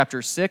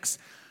chapter 6,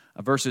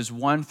 verses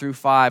 1 through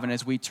 5. And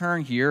as we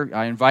turn here,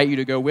 I invite you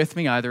to go with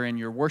me, either in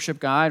your worship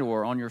guide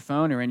or on your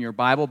phone or in your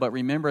Bible. But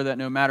remember that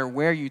no matter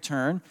where you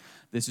turn,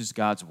 this is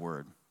God's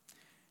word.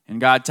 And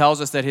God tells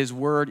us that his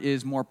word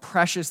is more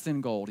precious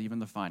than gold, even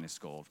the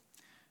finest gold.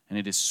 And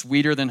it is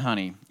sweeter than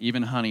honey,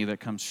 even honey that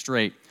comes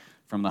straight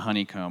from the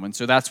honeycomb. And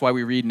so that's why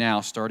we read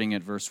now, starting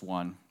at verse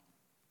 1.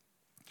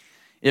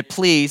 It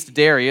pleased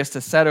Darius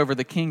to set over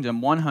the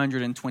kingdom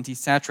 120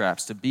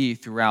 satraps to be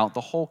throughout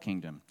the whole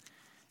kingdom,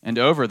 and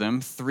over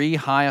them 3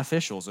 high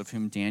officials, of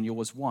whom Daniel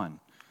was one,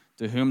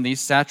 to whom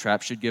these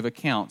satraps should give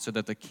account, so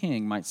that the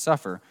king might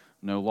suffer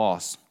no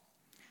loss.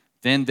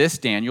 Then this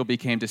Daniel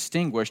became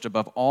distinguished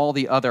above all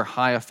the other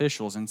high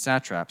officials and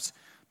satraps,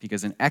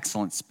 because an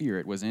excellent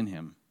spirit was in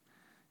him.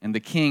 And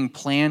the king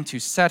planned to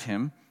set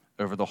him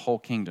over the whole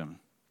kingdom.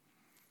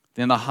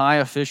 Then the high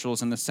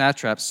officials and the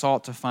satraps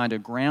sought to find a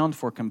ground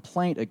for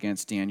complaint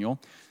against Daniel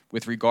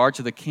with regard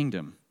to the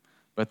kingdom,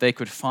 but they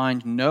could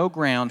find no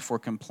ground for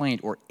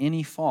complaint or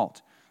any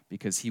fault,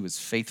 because he was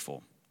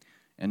faithful,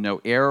 and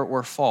no error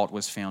or fault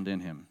was found in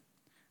him.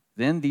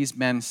 Then these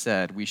men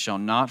said, "We shall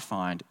not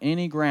find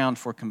any ground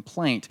for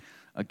complaint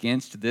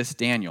against this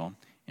Daniel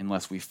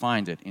unless we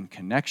find it in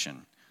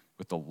connection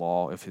with the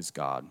law of his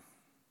God."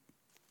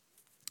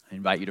 I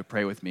invite you to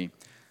pray with me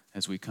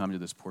as we come to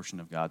this portion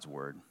of God's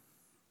word.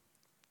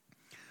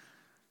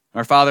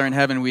 Our Father in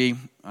heaven, we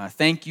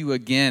thank you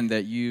again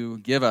that you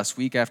give us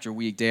week after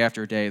week, day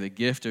after day, the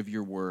gift of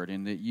your word,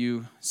 and that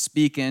you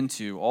speak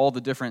into all the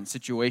different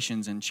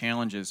situations and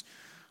challenges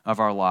of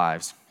our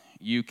lives.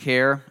 You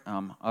care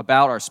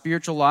about our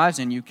spiritual lives,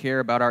 and you care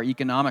about our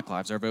economic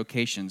lives, our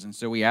vocations. And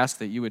so we ask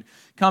that you would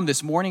come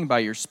this morning by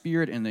your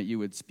Spirit, and that you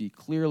would speak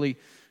clearly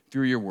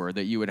through your word,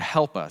 that you would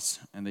help us,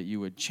 and that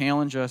you would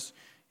challenge us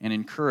and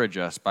encourage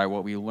us by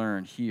what we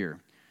learn here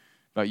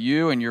about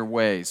you and your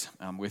ways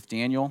with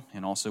Daniel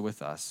and also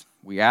with us.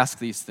 We ask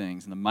these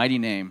things in the mighty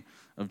name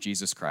of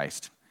Jesus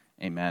Christ.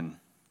 Amen.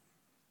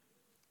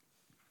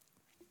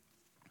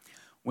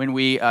 When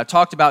we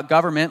talked about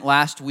government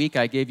last week,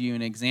 I gave you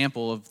an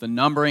example of the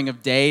numbering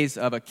of days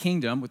of a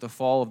kingdom with the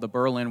fall of the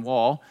Berlin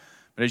Wall.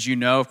 But as you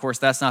know, of course,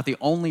 that's not the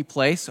only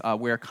place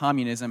where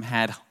communism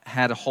had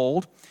a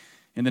hold.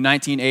 In the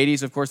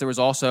 1980s, of course, there was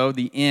also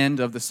the end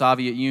of the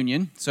Soviet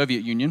Union.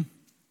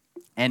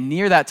 And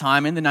near that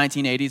time, in the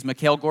 1980s,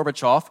 Mikhail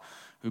Gorbachev,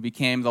 who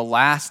became the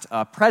last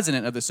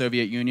president of the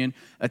Soviet Union,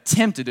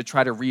 attempted to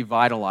try to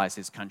revitalize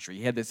his country.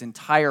 He had this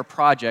entire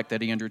project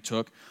that he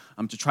undertook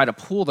to try to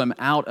pull them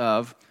out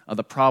of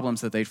the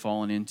problems that they'd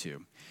fallen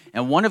into.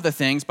 And one of the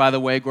things, by the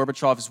way,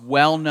 Gorbachev is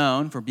well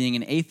known for being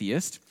an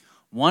atheist.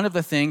 One of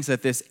the things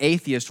that this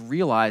atheist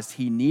realized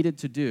he needed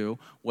to do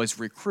was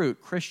recruit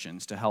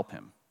Christians to help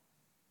him.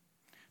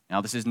 Now,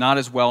 this is not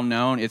as well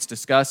known. It's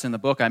discussed in the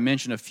book I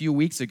mentioned a few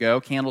weeks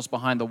ago, Candles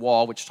Behind the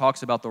Wall, which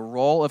talks about the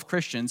role of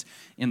Christians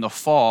in the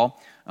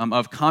fall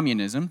of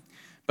communism.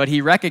 But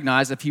he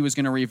recognized if he was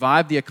going to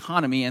revive the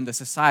economy and the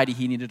society,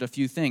 he needed a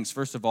few things.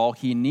 First of all,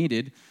 he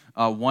needed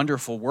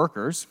wonderful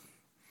workers.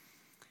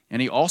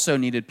 And he also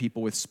needed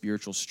people with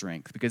spiritual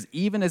strength, because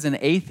even as an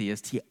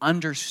atheist, he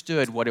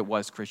understood what it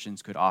was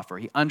Christians could offer.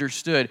 He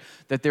understood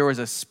that there was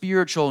a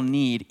spiritual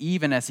need,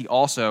 even as he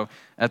also,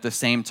 at the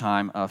same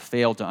time,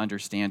 failed to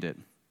understand it.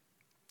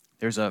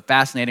 There's a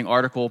fascinating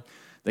article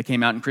that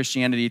came out in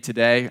Christianity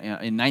Today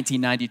in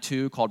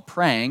 1992 called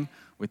 "Praying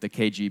with the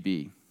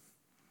KGB."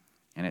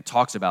 And it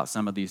talks about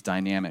some of these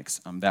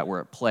dynamics that were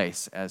at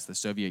place as the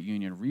Soviet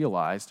Union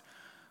realized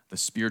the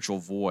spiritual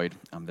void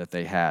that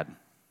they had.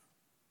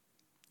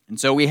 And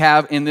so we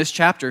have in this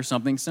chapter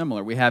something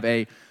similar. We have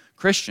a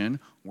Christian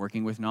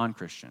working with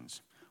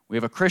non-Christians. We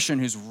have a Christian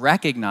who's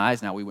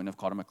recognized, now we wouldn't have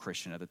called him a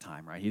Christian at the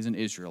time, right? He's an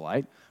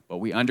Israelite, but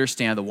we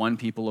understand the one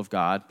people of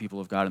God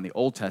in the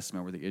Old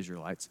Testament were the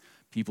Israelites,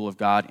 people of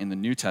God in the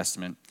New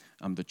Testament,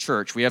 the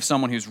church. We have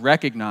someone who's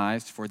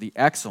recognized for the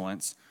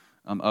excellence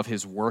of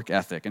his work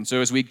ethic. And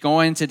so as we go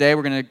in today,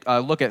 we're going to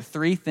look at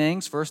 3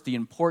 things. First, the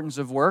importance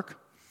of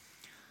work.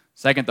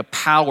 Second, the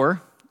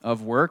power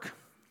of work.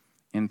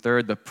 And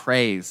third, the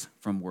praise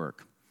from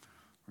work.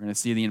 We're going to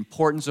see the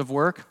importance of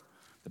work,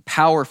 the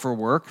power for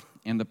work,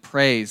 and the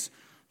praise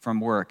from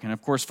work. And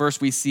of course,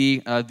 first we see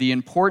the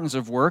importance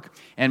of work.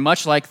 And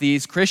much like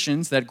these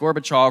Christians that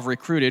Gorbachev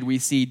recruited, we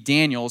see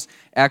Daniel's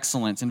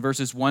excellence. In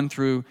verses 1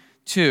 through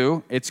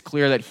 2, it's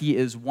clear that he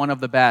is one of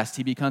the best.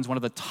 He becomes one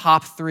of the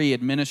top 3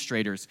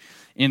 administrators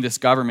in this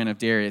government of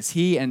Darius.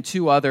 He and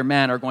 2 other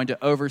men are going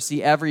to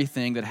oversee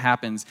everything that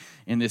happens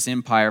in this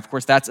empire. Of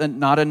course, that's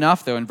not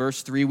enough, though. In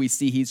verse 3, we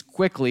see he's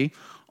quickly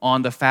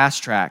on the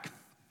fast track.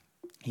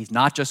 He's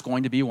not just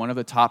going to be one of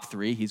the top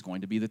 3, he's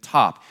going to be the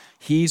top.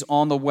 He's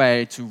on the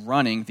way to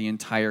running the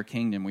entire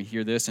kingdom. We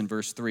hear this in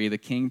verse 3, the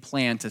king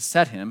planned to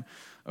set him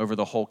over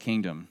the whole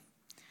kingdom.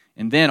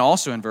 And then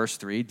also in verse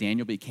 3,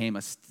 Daniel became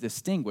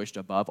distinguished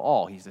above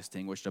all. He's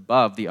distinguished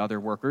above the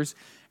other workers,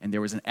 and there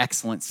was an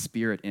excellent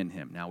spirit in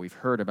him. Now, we've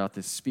heard about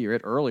this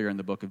spirit earlier in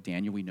the book of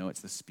Daniel. We know it's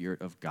the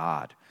Spirit of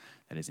God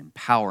that is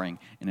empowering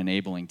and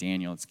enabling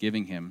Daniel. It's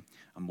giving him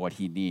what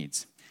he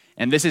needs.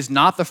 And this is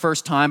not the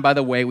first time, by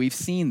the way, we've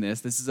seen this.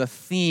 This is a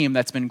theme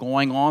that's been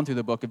going on through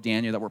the book of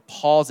Daniel that we're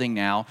pausing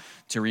now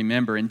to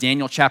remember. In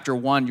Daniel chapter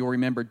 1, you'll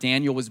remember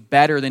Daniel was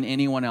better than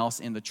anyone else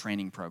in the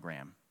training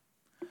program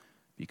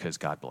because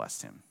God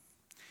blessed him.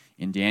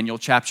 In Daniel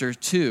chapter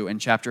 2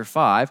 and chapter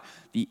 5,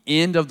 the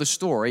end of the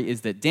story is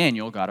that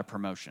Daniel got a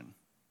promotion.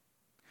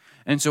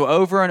 And so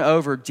over and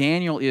over,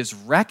 Daniel is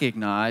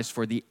recognized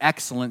for the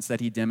excellence that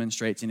he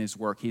demonstrates in his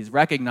work. He's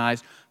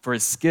recognized for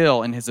his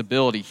skill and his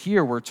ability.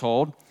 Here we're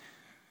told,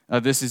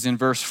 this is in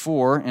verse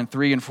 4 and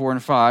 3 and 4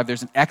 and 5,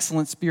 there's an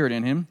excellent spirit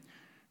in him.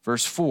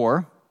 Verse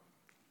 4,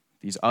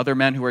 these other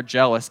men who are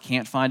jealous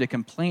can't find a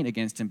complaint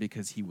against him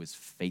because he was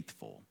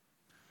faithful,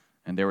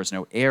 and there was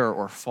no error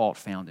or fault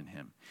found in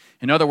him.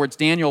 In other words,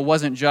 Daniel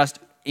wasn't just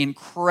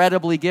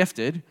incredibly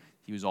gifted,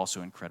 he was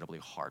also incredibly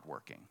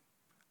hardworking.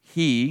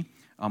 He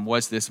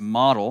was this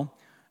model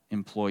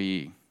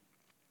employee.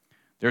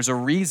 There's a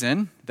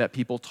reason that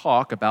people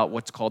talk about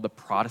what's called the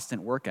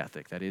Protestant work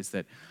ethic. That is,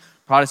 that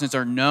Protestants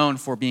are known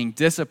for being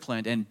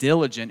disciplined and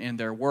diligent in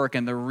their work.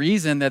 And the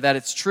reason that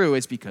it's true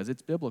is because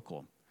it's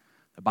biblical.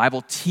 The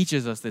Bible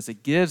teaches us this.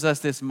 It gives us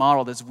this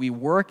model that as we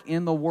work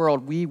in the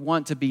world, we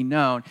want to be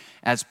known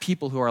as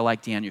people who are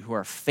like Daniel, who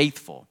are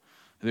faithful.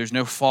 There's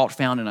no fault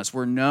found in us.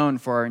 We're known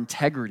for our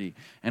integrity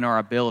and our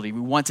ability. We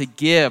want to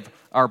give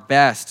our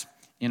best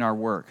in our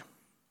work.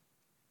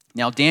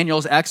 Now,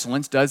 Daniel's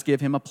excellence does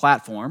give him a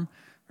platform.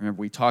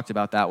 Remember, we talked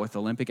about that with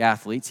Olympic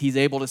athletes. He's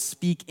able to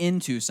speak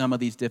into some of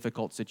these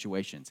difficult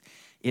situations.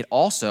 It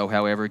also,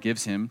 however,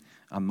 gives him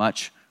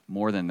much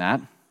more than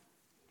that.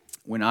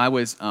 When I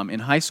was in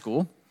high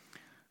school,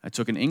 I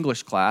took an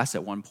English class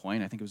at one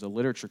point. I think it was a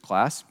literature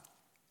class.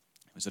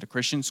 It was at a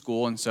Christian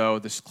school, and so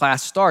this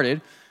class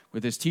started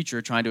with this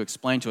teacher trying to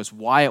explain to us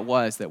why it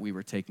was that we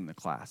were taking the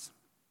class.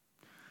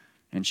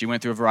 And she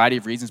went through a variety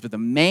of reasons, but the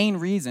main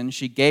reason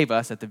she gave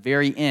us at the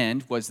very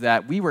end was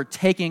that we were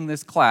taking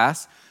this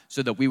class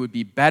so that we would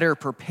be better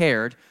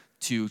prepared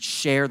to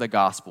share the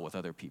gospel with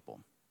other people,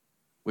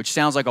 which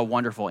sounds like a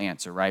wonderful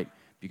answer, right?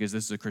 Because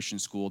this is a Christian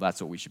school,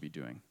 that's what we should be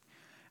doing.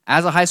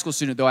 As a high school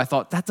student, though, I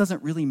thought, that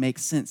doesn't really make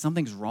sense.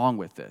 Something's wrong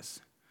with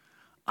this.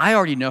 I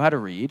already know how to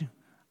read.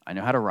 I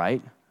know how to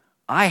write.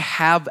 I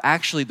have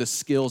actually the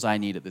skills I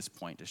need at this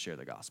point to share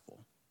the gospel.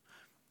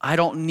 I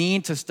don't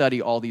need to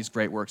study all these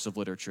great works of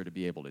literature to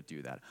be able to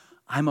do that.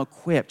 I'm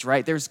equipped,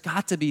 right? There's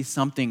got to be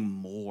something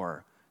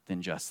more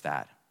than just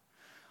that.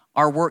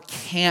 Our work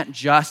can't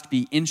just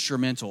be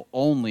instrumental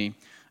only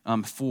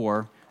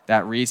for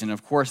that reason.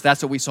 Of course,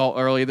 that's what we saw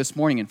earlier this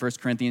morning in 1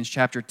 Corinthians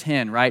chapter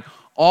 10, right?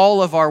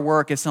 All of our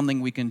work is something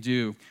we can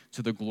do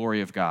to the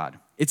glory of God.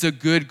 It's a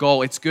good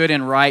goal. It's good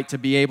and right to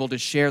be able to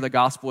share the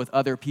gospel with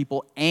other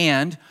people,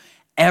 and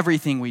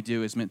everything we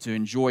do is meant to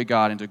enjoy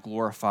God and to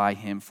glorify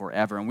Him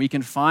forever. And we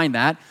can find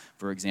that,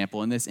 for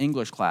example, in this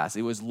English class.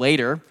 It was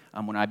later,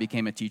 when I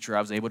became a teacher,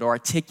 I was able to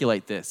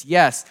articulate this.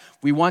 Yes,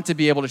 we want to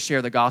be able to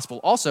share the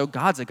gospel. Also,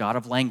 God's a God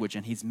of language,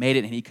 and He's made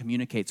it, and He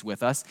communicates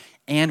with us.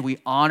 And we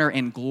honor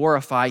and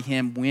glorify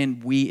Him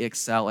when we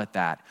excel at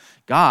that.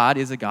 God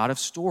is a God of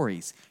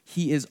stories.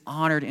 He is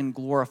honored and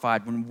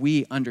glorified when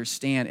we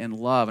understand and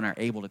love and are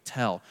able to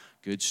tell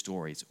good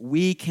stories.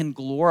 We can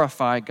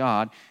glorify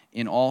God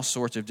in all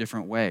sorts of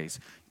different ways.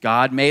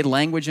 God made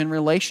language and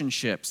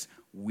relationships.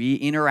 We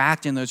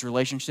interact in those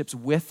relationships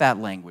with that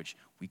language.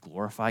 We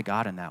glorify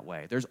God in that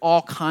way. There's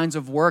all kinds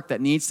of work that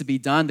needs to be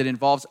done that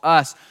involves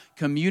us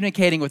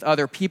communicating with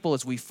other people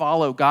as we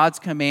follow God's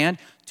command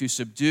to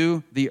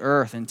subdue the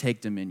earth and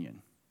take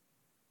dominion.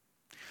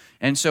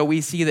 And so we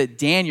see that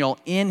Daniel,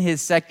 in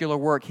his secular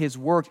work, his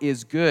work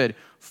is good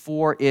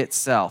for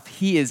itself.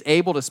 He is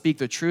able to speak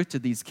the truth to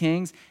these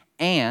kings,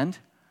 and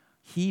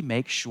he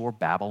makes sure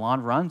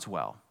Babylon runs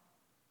well.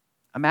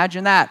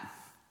 Imagine that.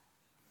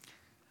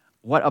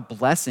 What a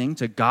blessing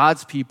to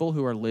God's people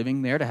who are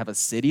living there to have a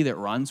city that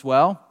runs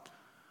well.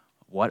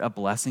 What a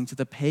blessing to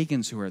the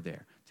pagans who are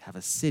there to have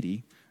a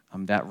city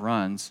that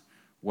runs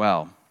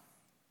well.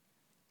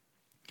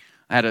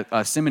 I had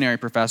a seminary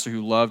professor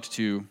who loved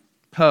to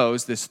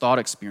pose this thought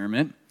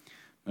experiment,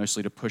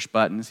 mostly to push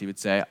buttons. He would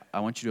say,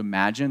 I want you to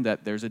imagine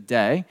that there's a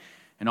day,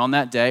 and on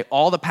that day,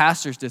 all the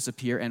pastors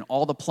disappear and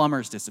all the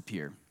plumbers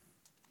disappear.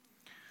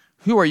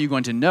 Who are you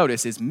going to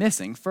notice is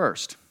missing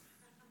first?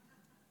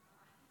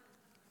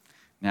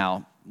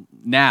 Now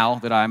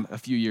that I'm a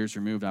few years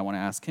removed, I want to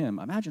ask him,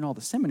 imagine all the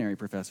seminary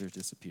professors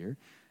disappear.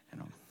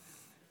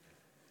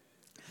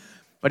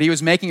 But he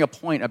was making a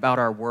point about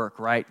our work,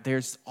 right?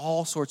 There's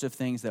all sorts of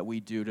things that we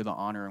do to the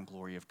honor and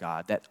glory of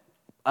God that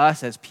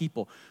us as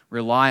people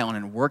rely on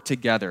and work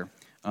together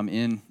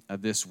in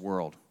this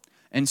world.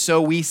 And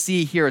so we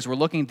see here, as we're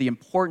looking at the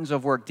importance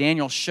of work,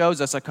 Daniel shows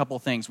us a couple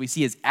things. We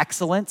see his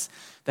excellence,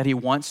 that he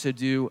wants to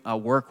do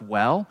work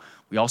well.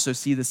 We also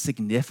see the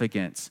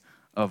significance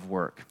of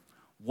work.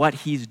 What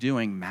he's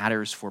doing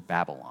matters for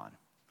Babylon.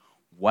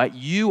 What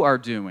you are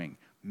doing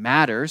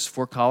matters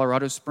for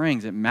Colorado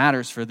Springs. It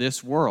matters for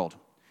this world.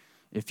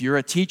 If you're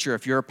a teacher,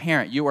 if you're a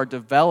parent, you are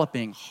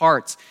developing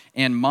hearts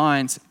and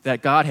minds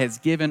that God has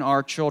given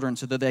our children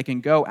so that they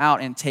can go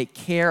out and take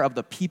care of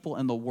the people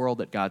in the world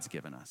that God's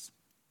given us.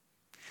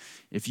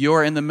 If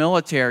you're in the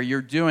military,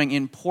 you're doing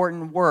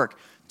important work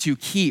to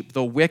keep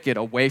the wicked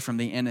away from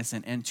the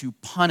innocent and to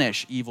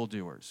punish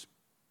evildoers.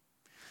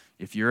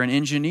 If you're an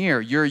engineer,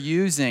 you're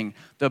using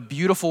the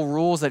beautiful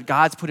rules that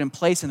God's put in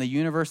place in the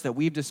universe that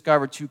we've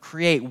discovered to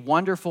create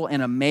wonderful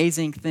and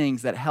amazing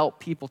things that help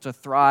people to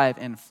thrive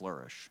and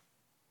flourish.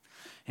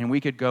 And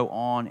we could go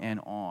on and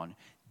on.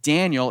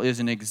 Daniel is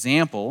an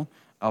example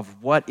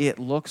of what it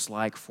looks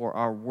like for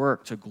our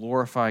work to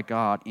glorify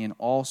God in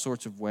all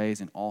sorts of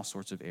ways, in all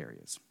sorts of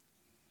areas.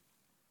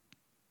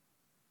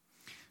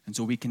 And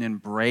so we can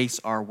embrace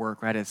our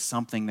work, right, as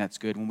something that's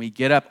good. When we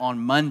get up on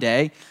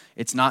Monday,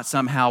 it's not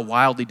somehow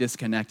wildly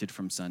disconnected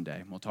from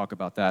Sunday. We'll talk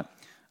about that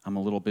a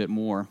little bit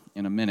more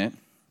in a minute.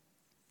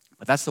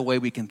 But that's the way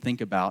we can think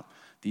about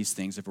these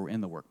things if we're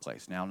in the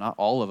workplace. Now, not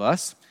all of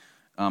us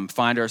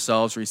find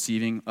ourselves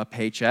receiving a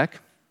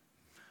paycheck.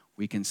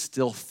 We can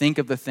still think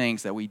of the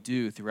things that we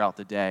do throughout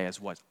the day as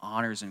what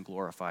honors and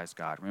glorifies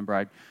God. Remember,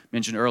 I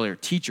mentioned earlier,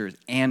 teachers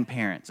and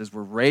parents, as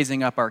we're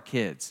raising up our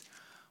kids,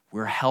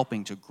 we're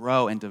helping to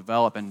grow and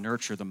develop and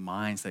nurture the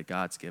minds that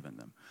God's given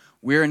them.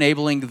 We're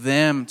enabling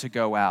them to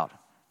go out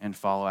and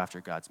follow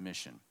after God's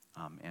mission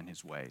and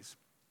his ways.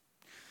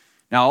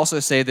 Now, I'll also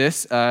say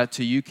this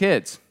to you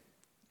kids.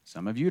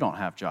 Some of you don't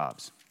have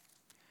jobs.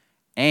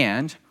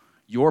 And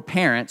your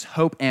parents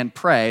hope and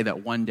pray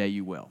that one day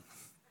you will.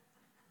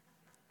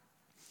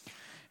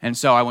 And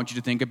so I want you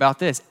to think about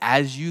this.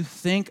 As you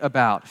think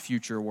about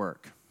future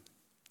work,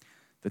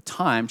 the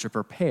time to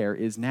prepare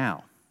is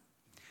now.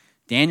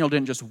 Daniel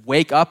didn't just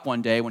wake up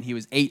one day when he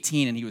was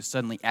 18 and he was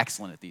suddenly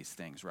excellent at these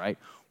things, right?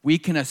 We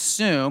can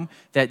assume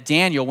that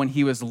Daniel, when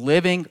he was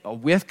living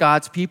with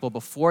God's people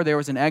before there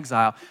was an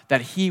exile,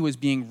 that he was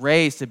being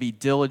raised to be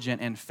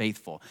diligent and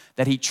faithful,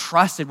 that he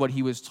trusted what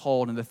he was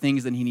told and the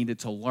things that he needed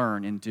to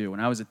learn and do. When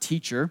I was a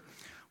teacher,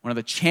 one of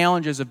the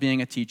challenges of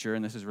being a teacher,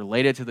 and this is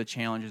related to the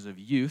challenges of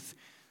youth,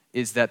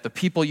 is that the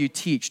people you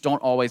teach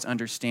don't always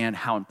understand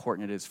how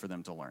important it is for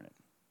them to learn it.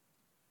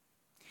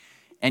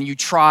 And you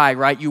try,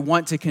 right? You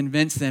want to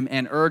convince them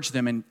and urge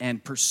them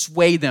and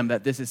persuade them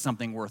that this is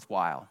something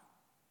worthwhile.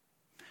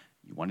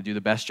 You want to do the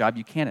best job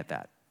you can at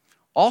that.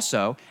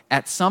 Also,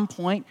 at some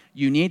point,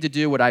 you need to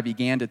do what I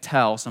began to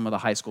tell some of the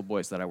high school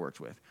boys that I worked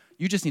with.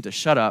 You just need to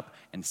shut up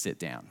and sit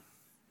down.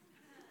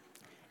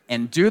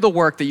 And do the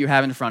work that you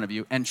have in front of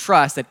you and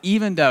trust that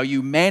even though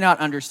you may not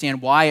understand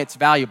why it's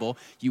valuable,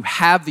 you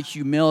have the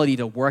humility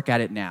to work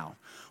at it now.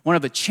 One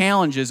of the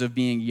challenges of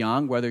being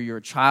young, whether you're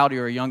a child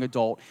or a young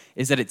adult,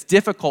 is that it's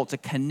difficult to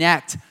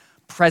connect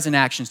present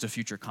actions to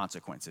future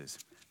consequences.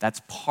 That's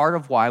part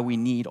of why we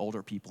need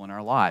older people in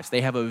our lives.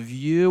 They have a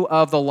view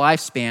of the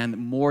lifespan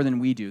more than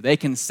we do. They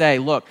can say,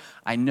 look,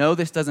 I know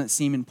this doesn't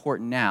seem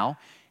important now.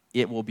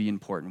 It will be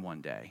important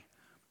one day.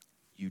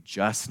 You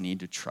just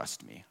need to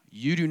trust me.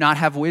 You do not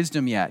have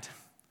wisdom yet.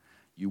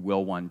 You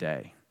will one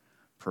day.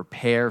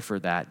 Prepare for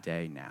that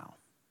day now.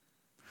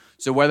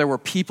 So whether we're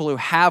people who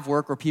have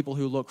work or people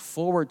who look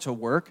forward to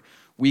work,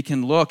 we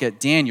can look at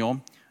Daniel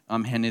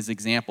and his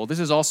example. This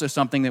is also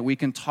something that we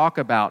can talk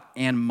about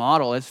and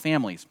model as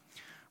families.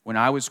 When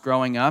I was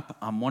growing up,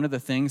 one of the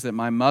things that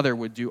my mother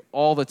would do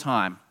all the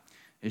time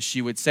is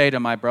she would say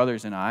to my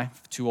brothers and I,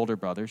 two older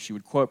brothers, she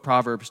would quote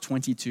Proverbs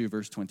 22,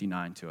 verse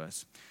 29 to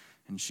us.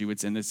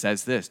 And it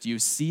says this, do you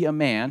see a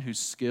man who's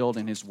skilled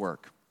in his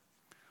work?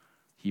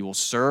 He will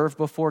serve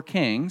before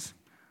kings.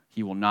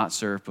 He will not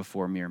serve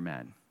before mere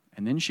men.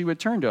 And then she would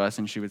turn to us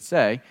and she would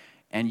say,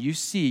 and you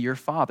see your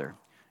father.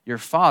 Your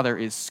father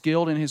is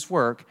skilled in his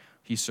work.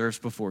 He serves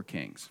before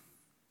kings.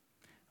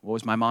 What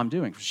was my mom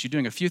doing? She was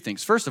doing a few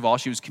things. First of all,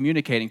 she was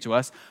communicating to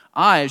us,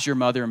 I, as your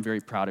mother, am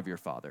very proud of your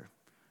father.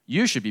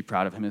 You should be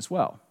proud of him as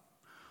well.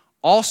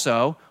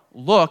 Also,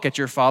 look at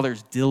your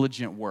father's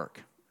diligent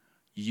work.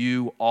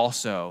 You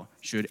also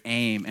should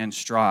aim and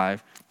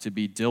strive to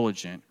be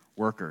diligent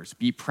workers.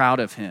 Be proud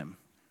of him.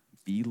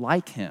 Be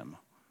like him.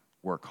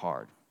 Work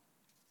hard.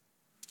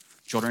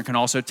 Children can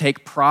also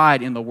take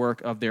pride in the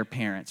work of their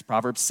parents.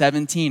 Proverbs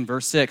 17,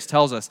 verse 6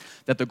 tells us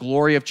that the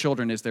glory of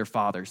children is their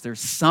fathers. There's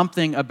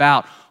something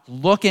about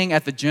looking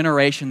at the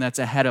generation that's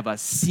ahead of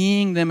us,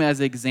 seeing them as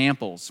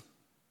examples,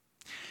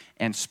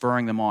 and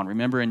spurring them on.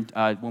 Remember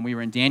when we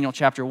were in Daniel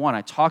chapter 1,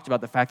 I talked about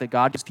the fact that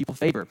God gives people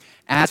favor.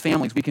 As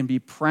families, we can be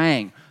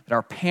praying that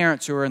our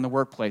parents who are in the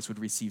workplace would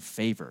receive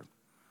favor.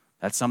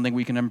 That's something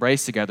we can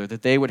embrace together,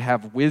 that they would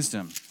have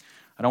wisdom.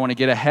 I don't want to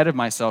get ahead of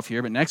myself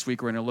here, but next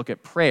week we're going to look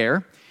at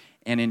prayer.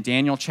 And in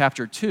Daniel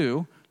chapter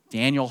 2,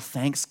 Daniel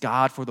thanks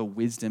God for the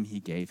wisdom he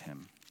gave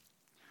him.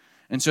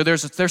 And so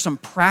there's some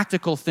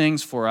practical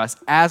things for us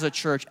as a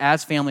church,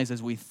 as families,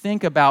 as we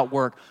think about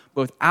work,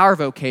 both our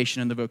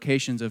vocation and the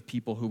vocations of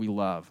people who we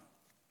love.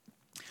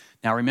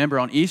 Now remember,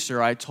 on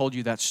Easter, I told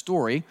you that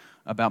story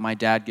about my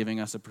dad giving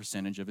us a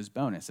percentage of his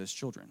bonus as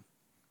children.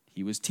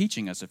 He was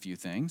teaching us a few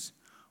things.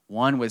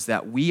 One was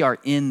that we are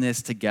in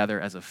this together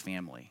as a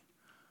family.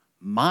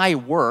 my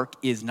work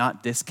is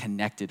not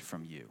disconnected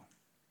from you.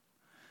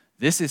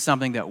 This is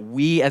something that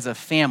we as a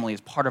family,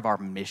 as part of our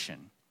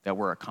mission that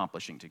we're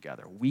accomplishing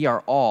together. We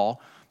are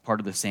all part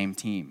of the same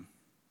team.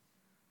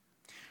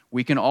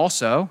 We can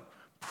also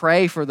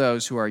pray for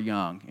those who are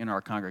young in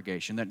our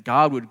congregation, that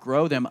God would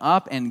grow them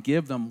up and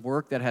give them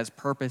work that has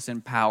purpose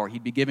and power.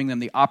 He'd be giving them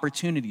the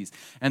opportunities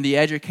and the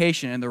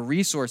education and the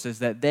resources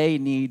that they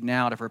need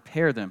now to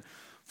prepare them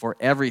for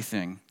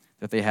everything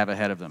that they have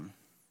ahead of them.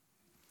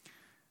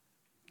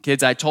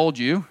 Kids, I told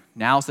you,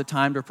 now's the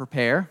time to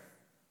prepare.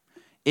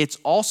 It's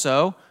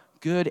also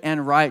good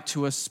and right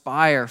to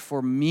aspire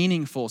for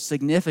meaningful,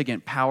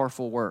 significant,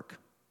 powerful work.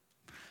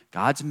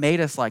 God's made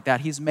us like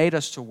that. He's made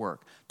us to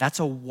work. That's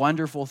a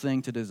wonderful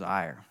thing to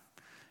desire.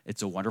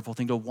 It's a wonderful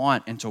thing to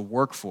want and to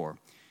work for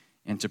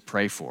and to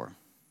pray for.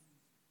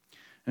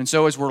 And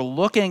so as we're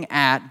looking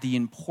at the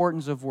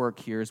importance of work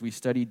here as we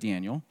study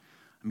Daniel,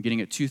 I'm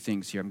getting at two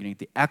things here. I'm getting at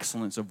the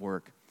excellence of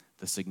work,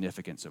 the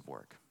significance of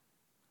work.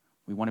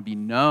 We want to be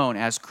known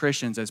as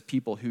Christians as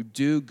people who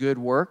do good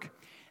work,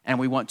 and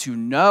we want to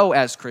know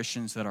as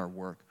Christians that our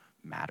work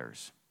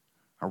matters.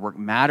 Our work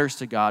matters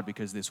to God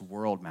because this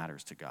world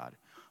matters to God.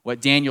 What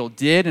Daniel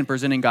did in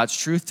presenting God's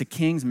truth to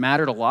kings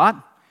mattered a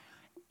lot,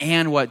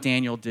 and what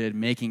Daniel did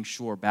making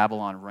sure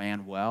Babylon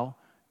ran well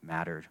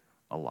mattered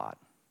a lot.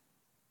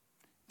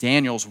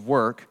 Daniel's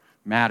work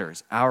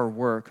matters. Our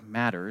work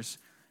matters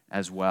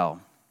as well.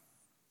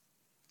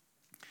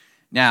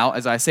 Now,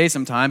 as I say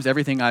sometimes,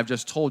 everything I've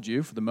just told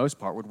you, for the most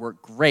part, would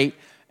work great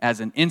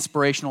as an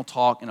inspirational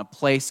talk in a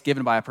place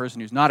given by a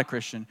person who's not a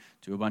Christian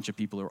to a bunch of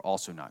people who are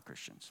also not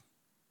Christians.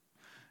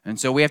 And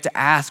so we have to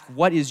ask,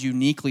 what is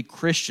uniquely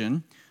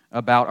Christian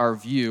about our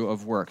view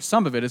of work?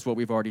 Some of it is what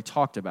we've already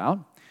talked about,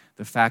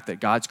 the fact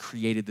that God's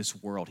created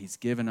this world. He's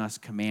given us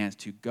commands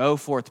to go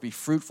forth, to be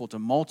fruitful, to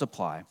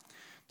multiply,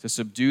 to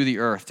subdue the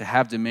earth, to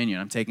have dominion.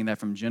 I'm taking that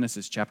from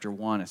Genesis chapter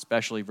 1,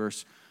 especially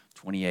verse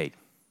 28.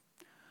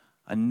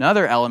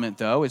 Another element,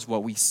 though, is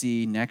what we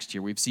see next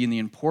year. We've seen the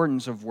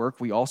importance of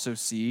work. We also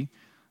see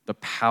the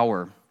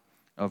power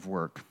of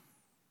work.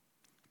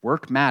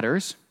 Work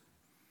matters.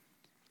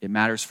 It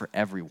matters for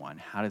everyone.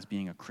 How does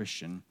being a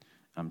Christian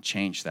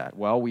change that?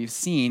 Well, we've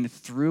seen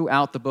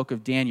throughout the book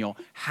of Daniel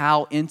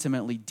how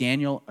intimately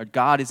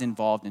God is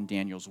involved in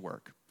Daniel's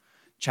work.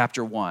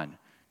 Chapter 1,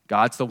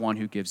 God's the one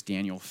who gives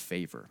Daniel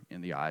favor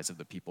in the eyes of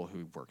the people who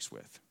he works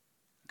with.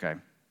 Okay?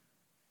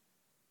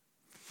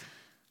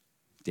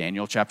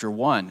 Daniel chapter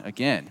 1,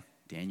 again,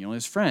 Daniel and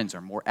his friends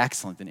are more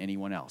excellent than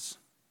anyone else.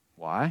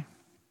 Why?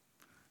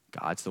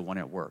 God's the one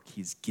at work.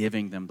 He's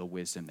giving them the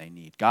wisdom they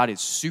need. God is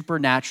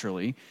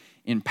supernaturally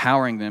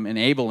empowering them,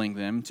 enabling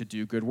them to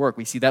do good work.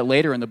 We see that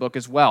later in the book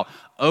as well.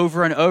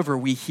 Over and over,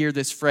 we hear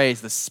this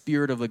phrase, the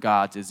spirit of the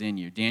gods is in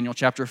you. Daniel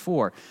chapter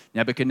 4,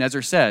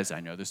 Nebuchadnezzar says, I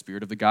know the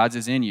spirit of the gods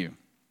is in you.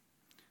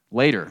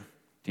 Later,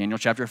 Daniel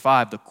chapter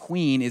 5, the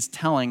queen is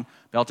telling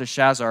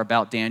Belteshazzar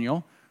about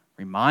Daniel,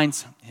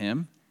 reminds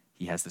him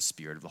he has the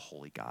spirit of the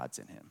holy gods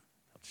in him.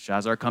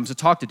 Belteshazzar comes to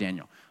talk to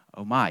Daniel.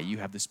 Oh my, you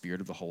have the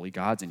spirit of the holy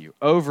gods in you.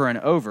 Over and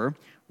over,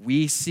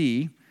 we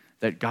see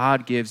that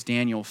God gives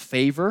Daniel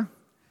favor.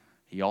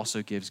 He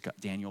also gives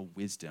Daniel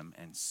wisdom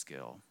and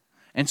skill.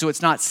 And so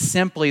it's not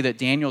simply that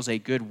Daniel's a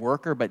good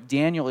worker, but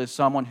Daniel is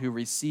someone who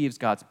receives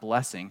God's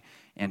blessing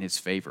and his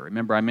favor.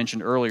 Remember, I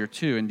mentioned earlier,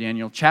 too, in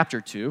Daniel chapter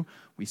 2,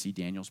 we see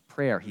Daniel's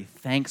prayer. He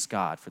thanks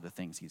God for the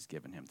things he's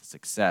given him, the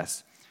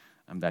success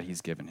that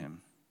he's given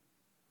him.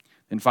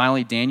 Then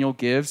finally,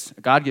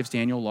 God gives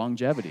Daniel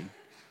longevity.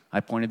 I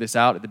pointed this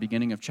out at the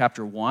beginning of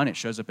chapter 1. It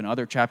shows up in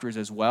other chapters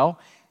as well.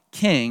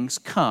 Kings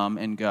come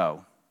and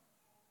go.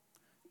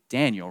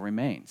 Daniel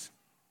remains.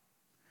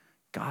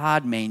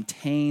 God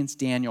maintains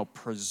Daniel,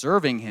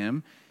 preserving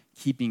him,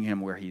 keeping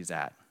him where he's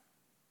at.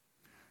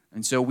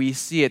 And so we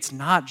see it's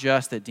not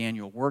just that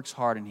Daniel works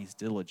hard and he's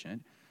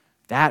diligent.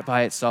 That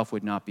by itself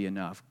would not be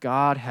enough.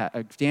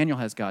 Daniel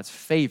has God's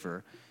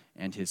favor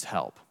and his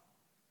help.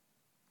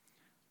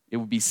 It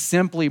would be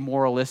simply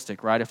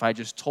moralistic, right, if I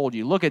just told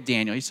you, look at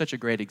Daniel. He's such a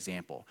great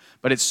example.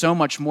 But it's so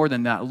much more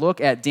than that. Look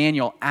at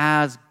Daniel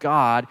as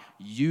God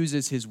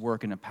uses his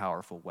work in a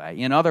powerful way.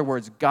 In other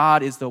words,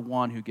 God is the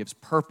one who gives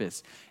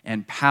purpose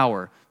and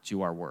power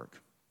to our work.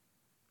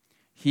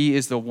 He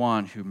is the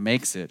one who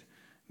makes it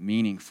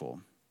meaningful.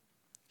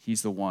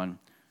 He's the one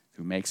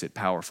who makes it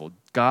powerful.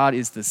 God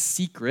is the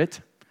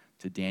secret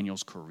to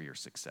Daniel's career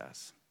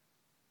success.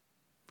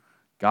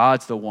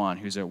 God's the one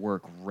who's at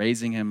work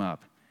raising him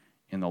up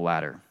in the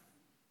ladder.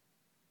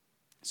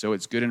 So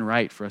it's good and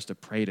right for us to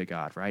pray to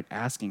God, right?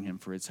 Asking him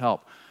for his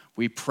help.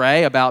 We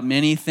pray about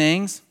many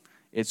things.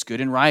 It's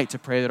good and right to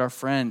pray that our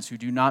friends who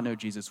do not know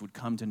Jesus would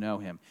come to know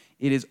him.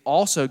 It is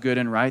also good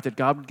and right that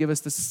God would give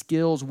us the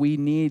skills we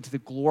need to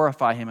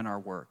glorify him in our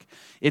work.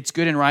 It's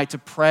good and right to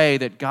pray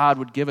that God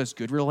would give us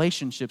good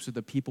relationships with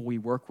the people we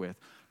work with,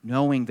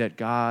 knowing that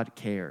God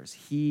cares.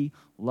 He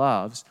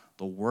loves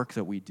the work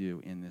that we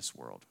do in this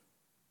world.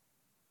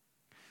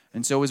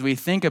 And so as we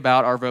think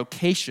about our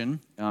vocation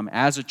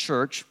as a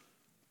church,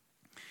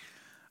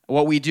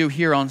 What we do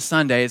here on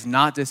Sunday is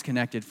not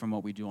disconnected from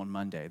what we do on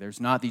Monday.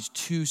 There's not these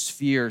two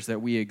spheres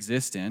that we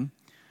exist in.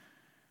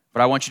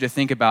 But I want you to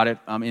think about it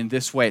in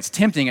this way. It's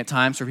tempting at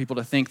times for people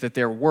to think that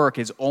their work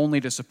is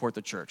only to support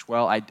the church.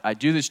 Well, I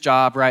do this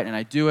job, right, and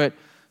I do it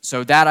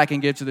so that I can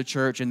give to the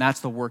church, and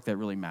that's the work that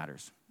really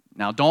matters.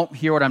 Now, don't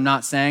hear what I'm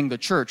not saying. The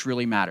church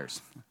really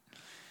matters.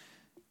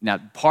 Now,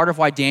 part of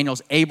why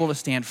Daniel's able to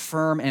stand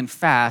firm and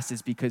fast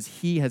is because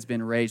he has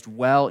been raised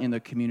well in the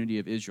community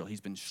of Israel. He's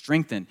been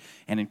strengthened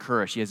and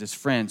encouraged. He has his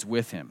friends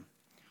with him.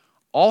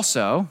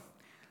 Also,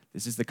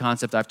 this is the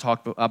concept I've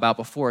talked about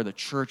before, the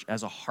church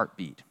as a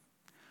heartbeat.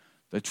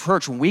 The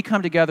church, when we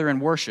come together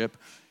and worship,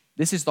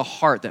 this is the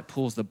heart that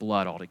pulls the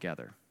blood all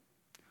together.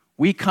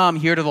 We come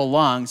here to the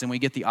lungs and we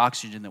get the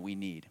oxygen that we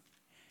need.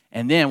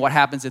 And then what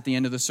happens at the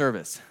end of the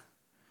service?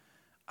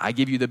 I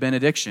give you the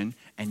benediction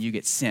and you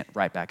get sent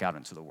right back out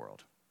into the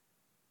world.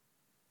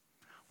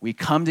 We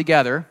come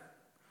together,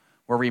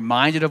 we're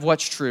reminded of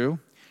what's true,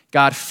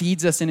 God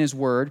feeds us in his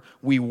word,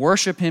 we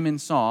worship him in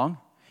song,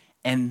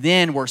 and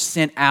then we're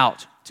sent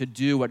out to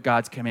do what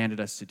God's commanded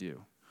us to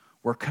do.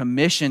 We're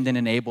commissioned and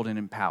enabled and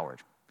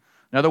empowered.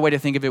 Another way to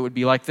think of it would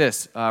be like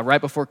this.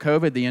 Right before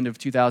COVID, the end of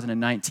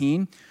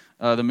 2019,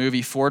 the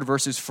movie Ford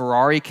versus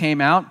Ferrari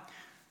came out.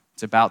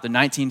 It's about the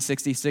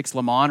 1966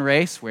 Le Mans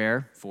race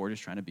where Ford is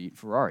trying to beat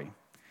Ferrari.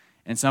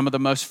 And some of the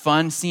most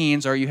fun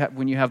scenes are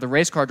when you have the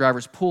race car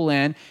drivers pull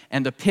in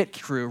and the pit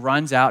crew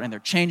runs out and they're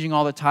changing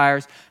all the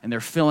tires and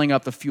they're filling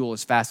up the fuel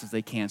as fast as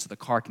they can so the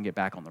car can get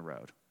back on the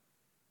road.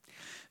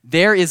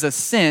 There is a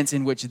sense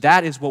in which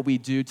that is what we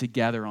do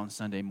together on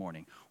Sunday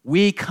morning.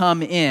 We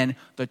come in,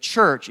 the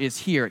church is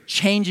here,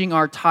 changing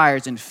our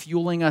tires and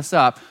fueling us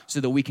up so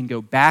that we can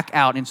go back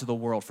out into the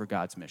world for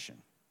God's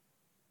mission.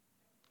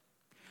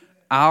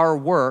 Our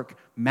work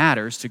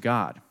matters to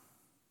God.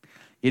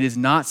 It is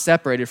not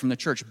separated from the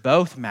church.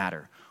 Both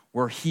matter.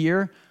 We're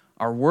here,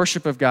 our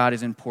worship of God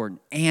is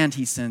important, and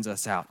he sends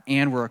us out,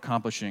 and we're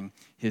accomplishing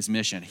his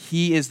mission.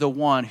 He is the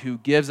one who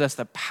gives us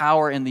the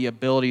power and the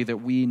ability that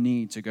we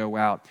need to go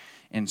out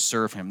and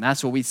serve him.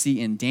 That's what we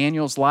see in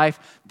Daniel's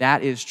life.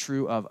 That is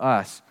true of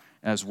us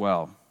as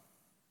well.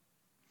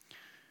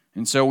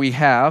 And so we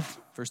have,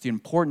 first, the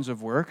importance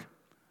of work,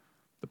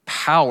 the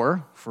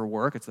power for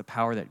work. It's the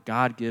power that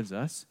God gives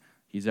us.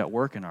 He's at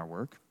work in our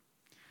work.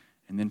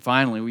 And then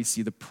finally, we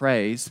see the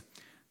praise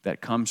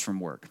that comes from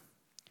work.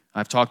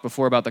 I've talked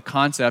before about the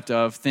concept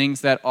of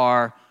things that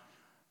are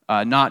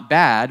not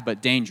bad,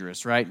 but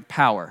dangerous, right?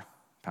 Power.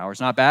 Power's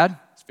not bad.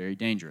 It's very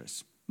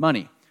dangerous.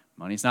 Money.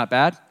 Money's not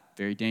bad.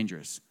 Very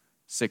dangerous.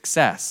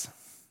 Success.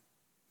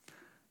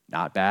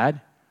 Not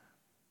bad.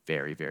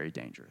 Very, very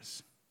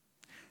dangerous.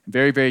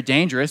 Very, very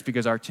dangerous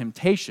because our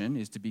temptation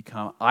is to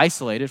become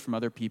isolated from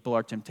other people.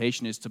 Our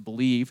temptation is to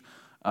believe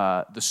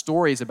the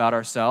stories about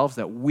ourselves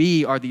that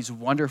we are these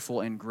wonderful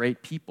and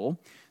great people.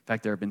 In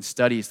fact, there have been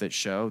studies that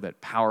show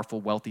that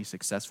powerful, wealthy,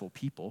 successful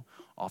people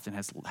often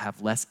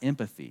have less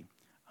empathy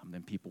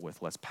than people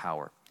with less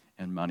power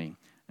and money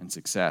and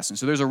success. And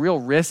so there's a real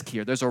risk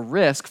here. There's a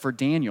risk for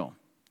Daniel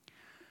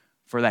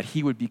for that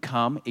he would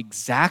become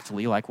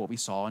exactly like what we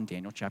saw in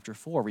Daniel chapter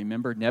 4.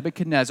 Remember,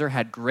 Nebuchadnezzar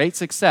had great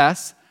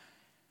success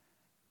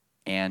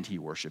and he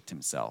worshiped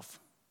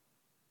himself.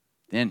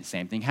 Then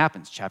same thing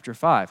happens, chapter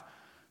 5.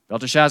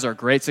 Belteshazzar,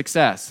 great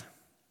success,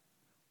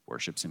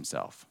 worships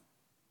himself.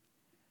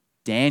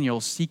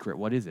 Daniel's secret,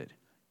 what is it?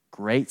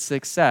 Great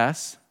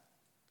success,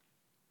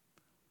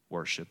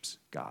 worships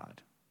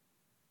God.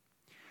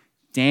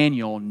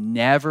 Daniel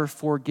never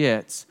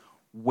forgets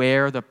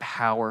where the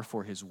power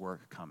for his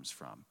work comes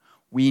from.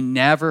 We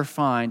never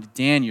find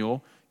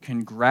Daniel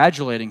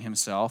congratulating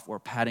himself or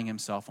patting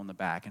himself on the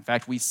back. In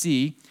fact, we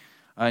see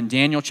in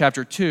Daniel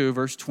chapter 2,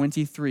 verse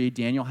 23,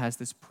 Daniel has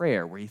this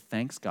prayer where he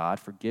thanks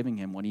God for giving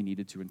him what he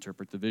needed to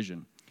interpret the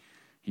vision.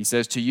 He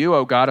says, "To you,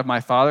 O God of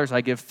my fathers,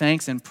 I give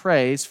thanks and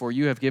praise, for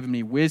you have given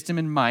me wisdom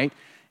and might,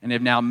 and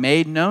have now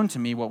made known to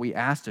me what we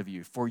asked of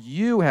you. For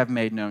you have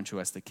made known to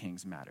us the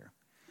king's matter."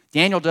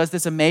 Daniel does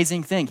this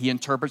amazing thing. He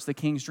interprets the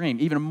king's dream.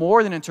 Even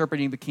more than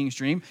interpreting the king's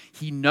dream,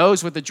 he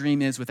knows what the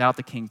dream is without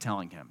the king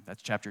telling him.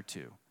 That's chapter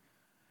 2.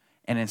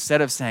 And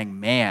instead of saying,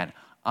 "Man,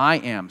 I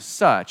am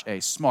such a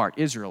smart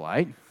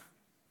Israelite," he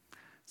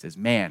says,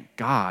 "Man,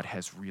 God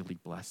has really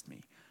blessed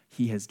me.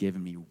 He has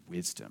given me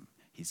wisdom.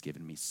 He's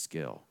given me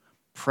skill."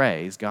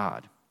 Praise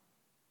God.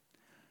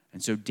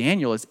 And so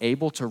Daniel is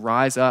able to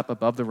rise up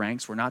above the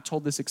ranks. We're not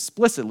told this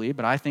explicitly,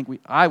 but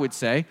I would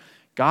say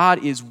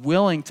God is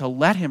willing to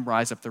let him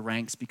rise up the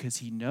ranks because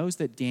he knows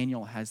that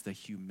Daniel has the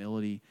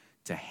humility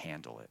to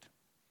handle it.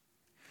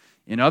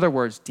 In other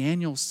words,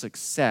 Daniel's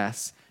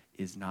success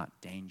is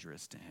not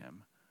dangerous to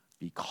him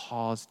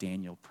because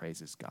Daniel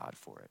praises God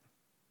for it.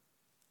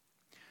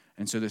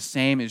 And so the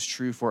same is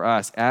true for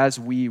us as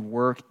we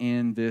work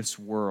in this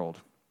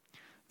world.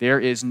 There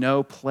is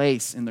no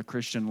place in the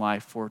Christian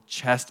life for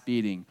chest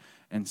beating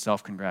and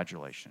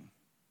self-congratulation.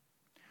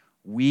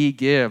 We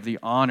give the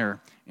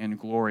honor and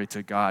glory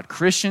to God.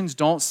 Christians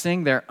don't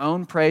sing their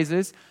own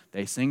praises,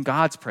 they sing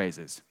God's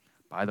praises.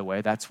 by the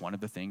way, that's one of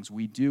the things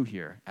we do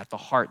here at the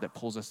Heart that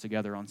pulls us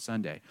together on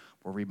Sunday.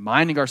 We're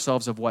reminding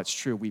ourselves of what's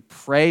true. We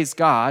praise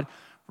God,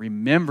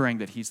 remembering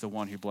that he's the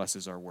one who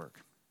blesses our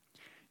work.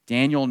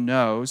 Daniel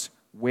knows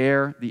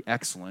where the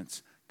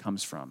excellence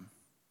comes from.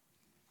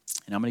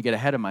 And I'm going to get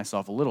ahead of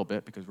myself a little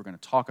bit because we're going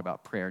to talk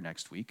about prayer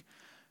next week.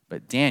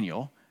 But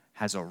Daniel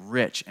has a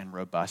rich and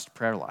robust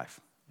prayer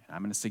life. And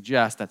I'm going to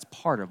suggest that's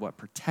part of what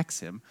protects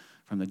him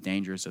from the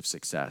dangers of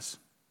success.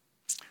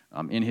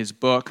 In his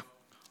book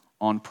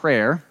on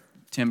prayer,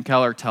 Tim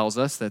Keller tells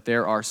us that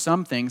there are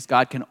some things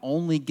God can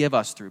only give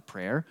us through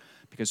prayer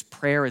because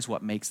prayer is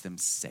what makes them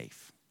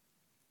safe.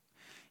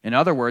 In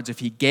other words, if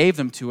he gave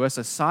them to us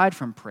aside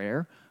from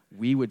prayer,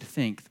 we would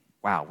think,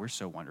 wow, we're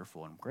so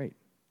wonderful and great.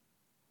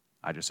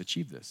 I just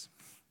achieved this.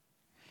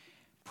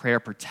 Prayer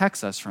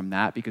protects us from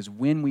that because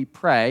when we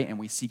pray and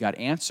we see God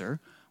answer,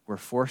 we're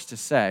forced to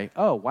say,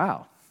 oh,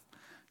 wow,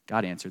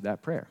 God answered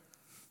that prayer.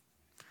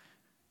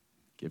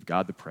 Give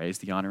God the praise,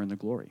 the honor, and the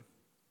glory.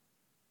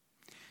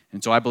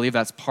 And so I believe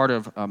that's part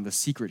of the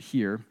secret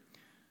here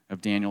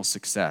of Daniel's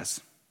success.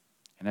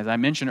 And as I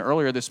mentioned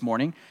earlier this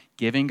morning,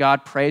 giving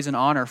God praise and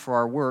honor for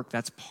our work,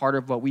 that's part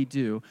of what we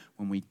do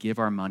when we give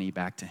our money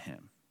back to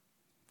him.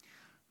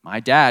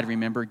 My dad,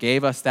 remember,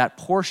 gave us that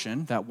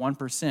portion, that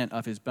 1%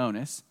 of his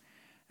bonus,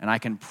 and I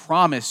can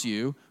promise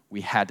you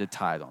we had to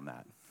tithe on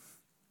that.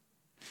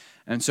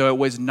 And so it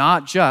was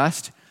not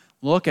just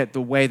look at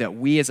the way that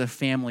we as a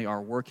family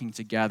are working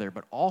together,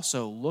 but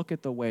also look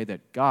at the way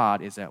that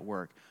God is at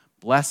work,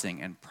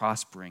 blessing and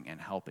prospering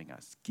and helping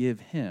us. Give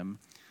him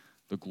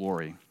the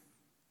glory.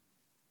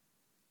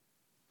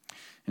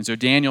 And so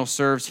Daniel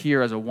serves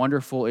here as a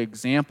wonderful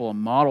example, a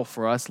model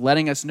for us,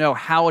 letting us know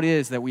how it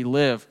is that we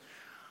live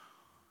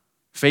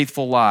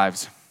faithful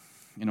lives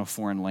in a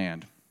foreign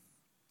land.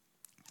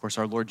 Of course,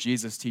 our Lord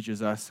Jesus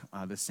teaches us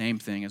the same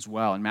thing as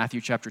well. In Matthew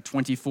chapter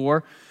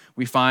 24,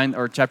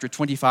 chapter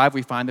 25,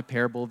 we find the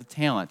parable of the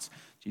talents.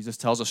 Jesus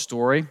tells a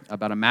story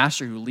about a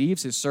master who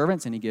leaves his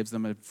servants and he gives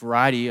them a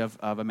variety of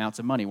amounts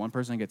of money. One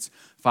person gets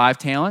 5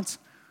 talents,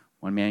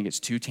 one man gets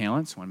 2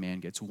 talents, one man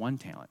gets 1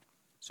 talent.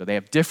 So they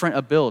have different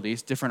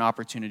abilities, different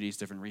opportunities,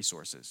 different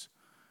resources.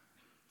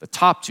 The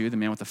top 2, the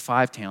man with the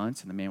 5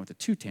 talents and the man with the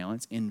 2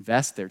 talents,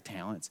 invest their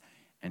talents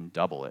and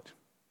double it.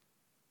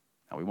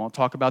 Now, we won't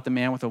talk about the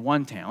man with the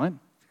 1 talent.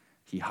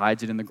 He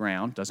hides it in the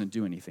ground, doesn't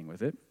do anything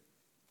with it.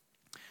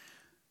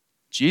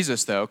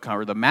 Jesus, though,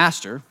 or the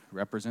master, who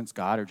represents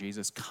God or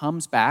Jesus,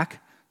 comes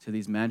back to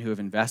these men who have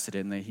invested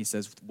it, and he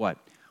says, what?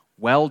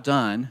 Well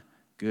done,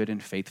 good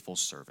and faithful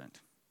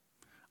servant.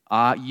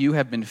 You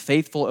have been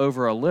faithful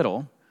over a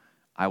little,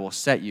 I will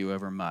set you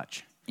over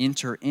much.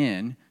 Enter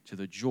in to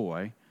the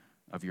joy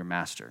of your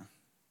master.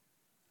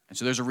 And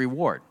so there's a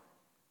reward.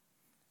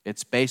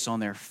 It's based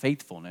on their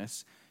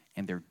faithfulness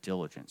and their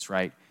diligence,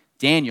 right?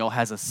 Daniel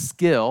has a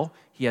skill,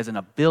 he has an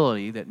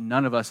ability that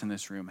none of us in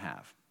this room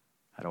have.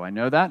 How do I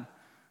know that?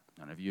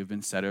 None of you have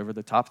been set over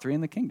the top 3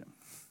 in the kingdom.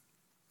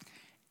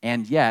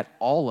 And yet,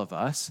 all of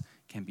us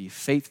can be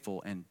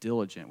faithful and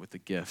diligent with the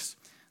gifts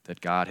that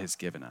God has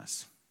given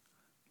us.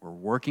 We're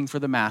working for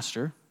the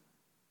master.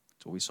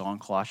 That's what we saw in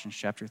Colossians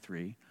chapter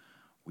 3.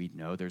 We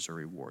know there's a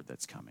reward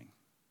that's coming.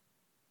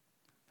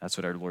 That's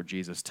what our Lord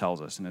Jesus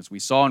tells us. And as we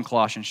saw in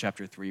Colossians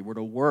chapter 3, we're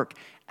to work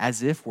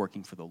as if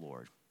working for the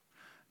Lord.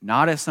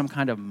 Not as some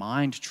kind of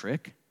mind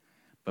trick,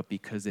 but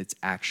because it's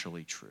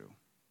actually true.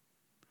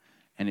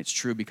 And it's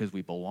true because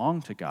we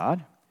belong to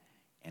God,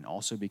 and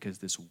also because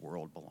this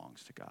world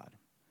belongs to God.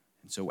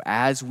 And so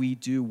as we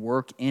do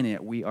work in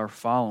it, we are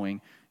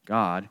following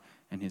God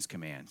and his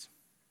commands.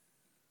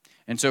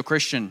 And so,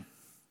 Christian,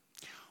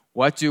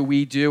 what do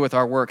we do with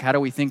our work? How do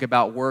we think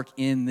about work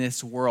in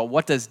this world?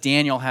 What does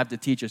Daniel have to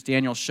teach us?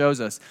 Daniel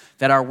shows us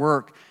that our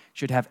work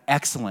should have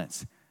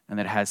excellence and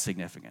that it has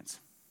significance.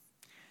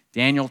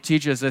 Daniel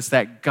teaches us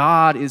that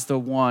God is the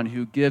one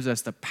who gives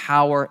us the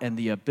power and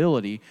the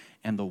ability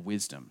and the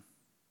wisdom.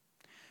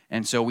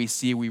 And so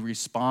we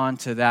respond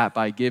to that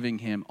by giving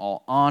him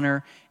all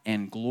honor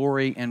and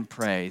glory and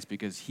praise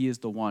because he is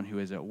the one who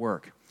is at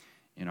work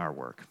in our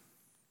work.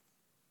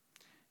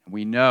 And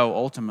we know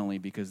ultimately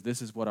because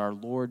this is what our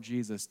Lord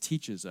Jesus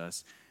teaches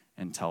us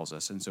and tells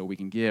us. And so we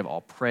can give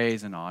all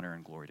praise and honor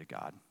and glory to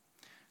God.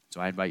 So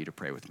I invite you to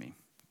pray with me.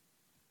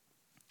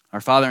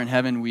 Our Father in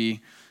heaven, we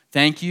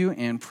thank you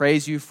and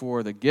praise you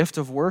for the gift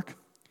of work.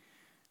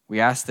 We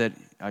ask that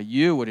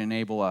you would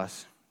enable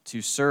us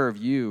to serve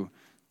you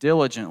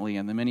diligently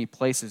in the many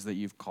places that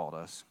you've called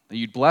us, that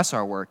you'd bless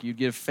our work, you'd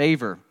give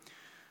favor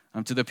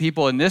to the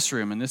people in this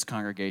room, in this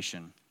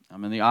congregation,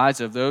 in the eyes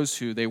of those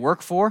who they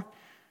work for,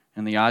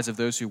 and the eyes of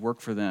those who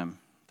work for them,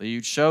 that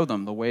you'd show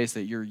them the ways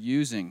that you're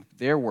using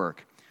their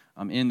work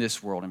in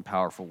this world in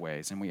powerful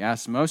ways. And we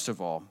ask most of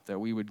all that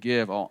we would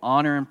give all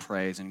honor and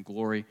praise and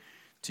glory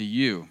to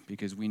you,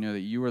 because we know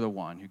that you are the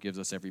one who gives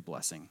us every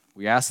blessing.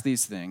 We ask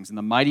these things in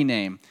the mighty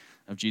name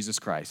of Jesus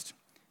Christ.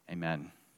 Amen.